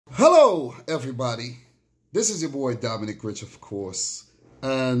Hello, everybody. This is your boy Dominic Rich, of course,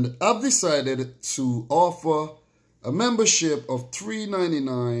 and I've decided to offer a membership of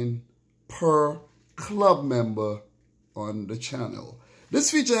 $3.99 per club member on the channel. This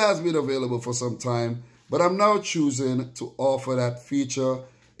feature has been available for some time, but I'm now choosing to offer that feature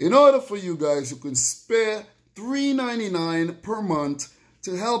in order for you guys who can spare $3.99 per month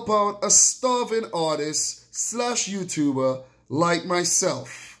to help out a starving artist / YouTuber like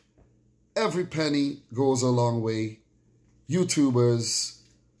myself. Every penny goes a long way. YouTubers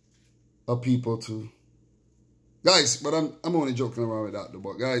are people too. Guys, but I'm only joking around with that,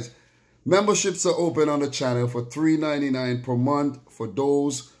 but guys, memberships are open on the channel for $3.99 per month for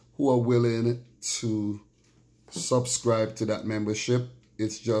those who are willing to subscribe to that membership.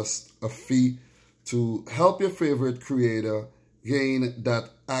 It's just a fee to help your favorite creator gain that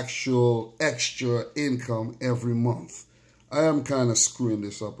actual extra income every month. I am kind of screwing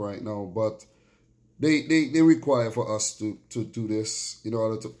this up right now, but they require for us to do this in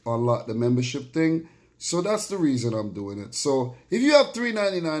order to unlock the membership thing. So that's the reason I'm doing it. So if you have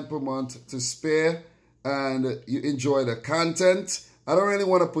 $3.99 per month to spare and you enjoy the content, I don't really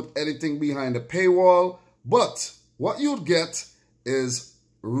want to put anything behind the paywall, but what you'll get is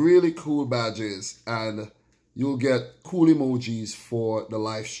really cool badges and you'll get cool emojis for the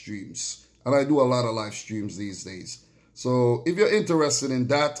live streams. And I do a lot of live streams these days. So if you're interested in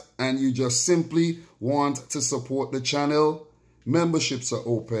that and you just simply want to support the channel, memberships are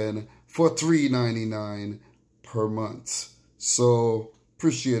open for $3.99 per month. So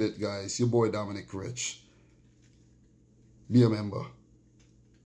appreciate it, guys. Your boy Dominic Rich. Be a member.